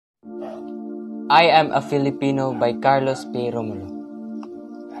I Am a Filipino by Carlos P. Romulo.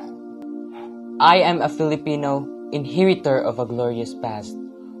 I am a Filipino, inheritor of a glorious past,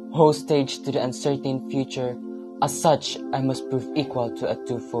 hostage to the uncertain future. As such, I must prove equal to a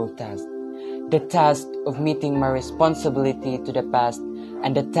twofold task. The task of meeting my responsibility to the past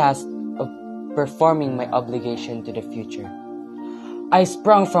and the task of performing my obligation to the future. I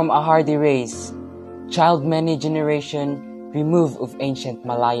sprung from a hardy race, child many generation, removed of ancient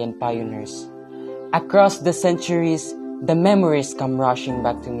Malayan pioneers. Across the centuries, the memories come rushing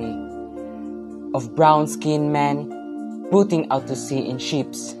back to me of brown-skinned men putting out to sea in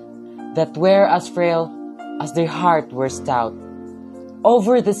ships that were as frail as their heart were stout.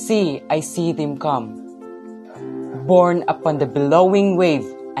 Over the sea I see them come, borne upon the billowing wave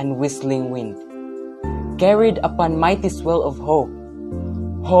and whistling wind, carried upon mighty swell of hope,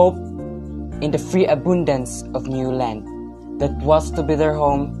 hope in the free abundance of new land that was to be their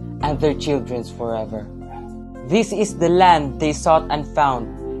home and their children's forever. This is the land they sought and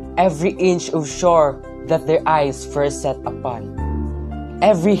found, every inch of shore that their eyes first set upon,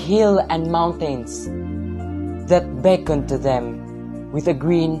 every hill and mountains that beckoned to them with a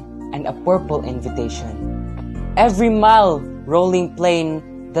green and a purple invitation, every mile rolling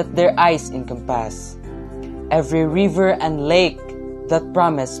plain that their eyes encompass, every river and lake that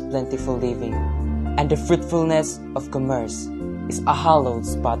promise plentiful living, and the fruitfulness of commerce is a hallowed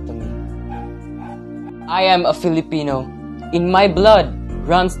spot to me. I am a Filipino. In my blood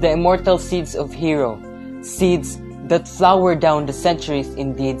runs the immortal seeds of hero, seeds that flower down the centuries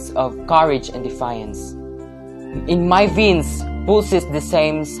in deeds of courage and defiance. In my veins pulses the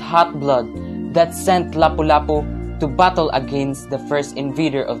same hot blood that sent Lapu-Lapu to battle against the first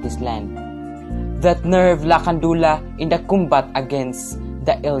invader of this land, that nerve Lakandula in the combat against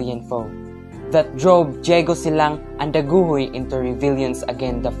the alien foe, that drove Diego Silang and Daguhoy into rebellions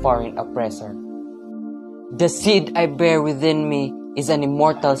against the foreign oppressor. The seed I bear within me is an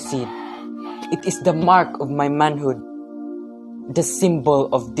immortal seed. It is the mark of my manhood, the symbol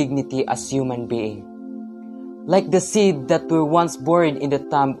of dignity as human being. Like the seed that were once buried in the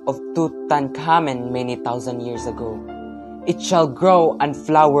tomb of Tutankhamen many thousand years ago, it shall grow and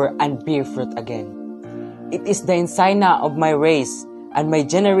flower and bear fruit again. It is the insignia of my race, and my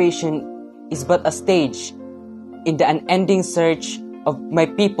generation is but a stage in the unending search of my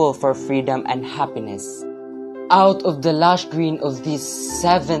people for freedom and happiness. Out of the lush green of these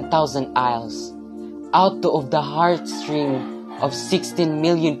 7,000 isles, out of the heartstring of 16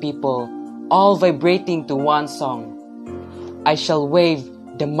 million people, all vibrating to one song, I shall wave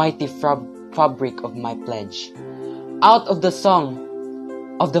the mighty fabric of my pledge. Out of the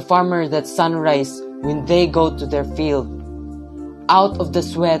song of the farmer that sunrise when they go to their field, out of the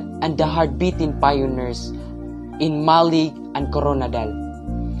sweat and the hard-beating pioneers in Malig and Coronadal,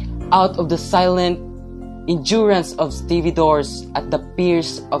 out of the silent endurance of stevedores at the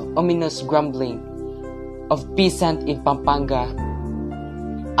piers of ominous grumbling of peasant in Pampanga,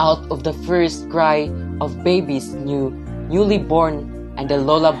 out of the first cry of babies newly born and the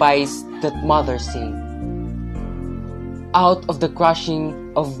lullabies that mothers sing, out of the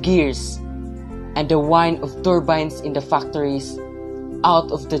crushing of gears and the whine of turbines in the factories,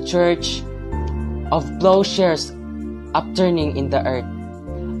 out of the church of plowshares upturning in the earth,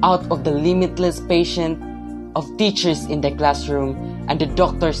 out of the limitless patience of teachers in the classroom and the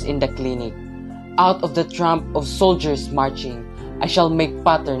doctors in the clinic, out of the tramp of soldiers marching, I shall make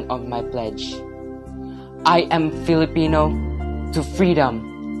pattern of my pledge. I am Filipino to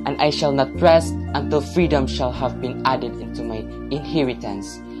freedom, and I shall not rest until freedom shall have been added into my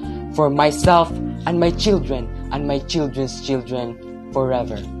inheritance for myself and my children and my children's children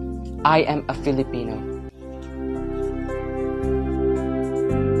forever. I am a Filipino.